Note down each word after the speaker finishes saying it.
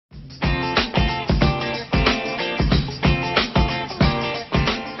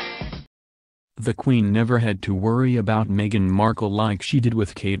The Queen never had to worry about Meghan Markle like she did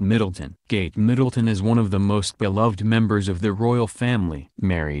with Kate Middleton. Kate Middleton is one of the most beloved members of the royal family.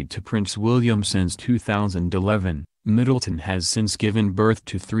 Married to Prince William since 2011, Middleton has since given birth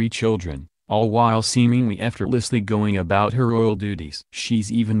to 3 children, all while seemingly effortlessly going about her royal duties.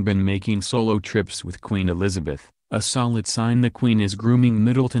 She's even been making solo trips with Queen Elizabeth, a solid sign the Queen is grooming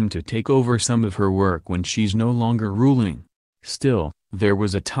Middleton to take over some of her work when she's no longer ruling. Still, there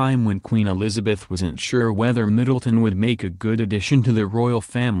was a time when Queen Elizabeth wasn't sure whether Middleton would make a good addition to the royal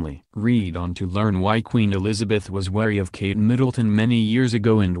family. Read on to learn why Queen Elizabeth was wary of Kate Middleton many years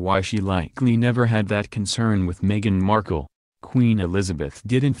ago and why she likely never had that concern with Meghan Markle. Queen Elizabeth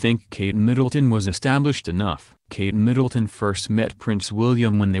didn't think Kate Middleton was established enough. Kate Middleton first met Prince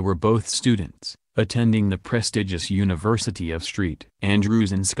William when they were both students, attending the prestigious University of St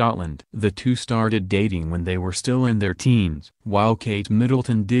Andrews in Scotland. The two started dating when they were still in their teens. While Kate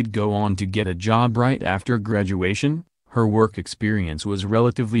Middleton did go on to get a job right after graduation, her work experience was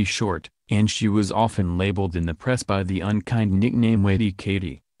relatively short, and she was often labeled in the press by the unkind nickname Waity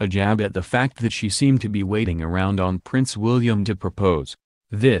Katie, a jab at the fact that she seemed to be waiting around on Prince William to propose.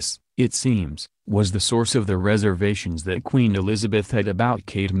 This, it seems, was the source of the reservations that Queen Elizabeth had about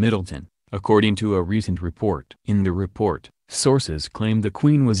Kate Middleton, according to a recent report. In the report, sources claimed the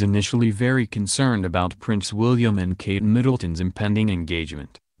Queen was initially very concerned about Prince William and Kate Middleton's impending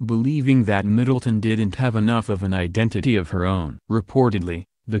engagement, believing that Middleton didn't have enough of an identity of her own. Reportedly,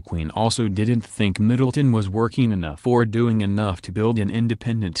 the Queen also didn't think Middleton was working enough or doing enough to build an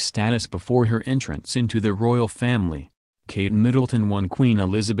independent status before her entrance into the royal family. Kate Middleton won Queen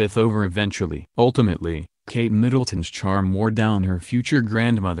Elizabeth over eventually. Ultimately, Kate Middleton's charm wore down her future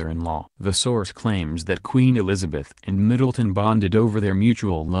grandmother-in-law. The source claims that Queen Elizabeth and Middleton bonded over their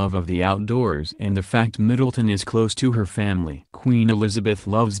mutual love of the outdoors and the fact Middleton is close to her family. Queen Elizabeth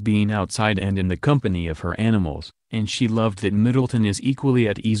loves being outside and in the company of her animals, and she loved that Middleton is equally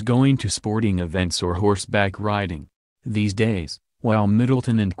at ease going to sporting events or horseback riding. These days, while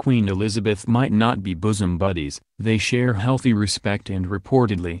Middleton and Queen Elizabeth might not be bosom buddies, they share healthy respect and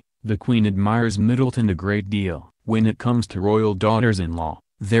reportedly, the Queen admires Middleton a great deal. When it comes to royal daughters-in-law,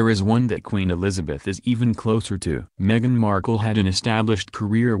 there is one that Queen Elizabeth is even closer to. Meghan Markle had an established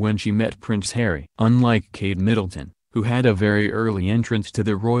career when she met Prince Harry. Unlike Kate Middleton, who had a very early entrance to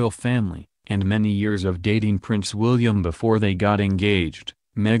the royal family, and many years of dating Prince William before they got engaged,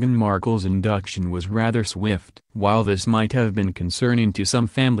 Meghan Markle's induction was rather swift. While this might have been concerning to some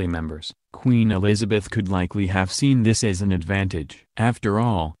family members, Queen Elizabeth could likely have seen this as an advantage. After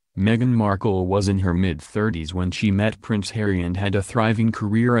all, Meghan Markle was in her mid-30s when she met Prince Harry and had a thriving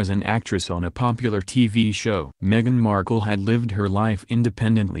career as an actress on a popular TV show. Meghan Markle had lived her life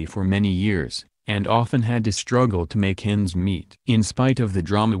independently for many years, and often had to struggle to make ends meet. In spite of the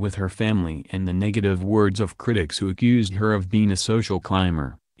drama with her family and the negative words of critics who accused her of being a social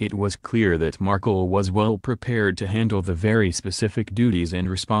climber, it was clear that Markle was well prepared to handle the very specific duties and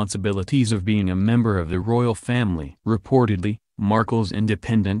responsibilities of being a member of the royal family. Reportedly, Markle's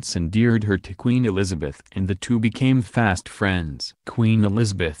independence endeared her to Queen Elizabeth and the two became fast friends. Queen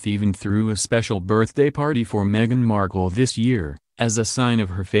Elizabeth even threw a special birthday party for Meghan Markle this year, as a sign of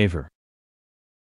her favor.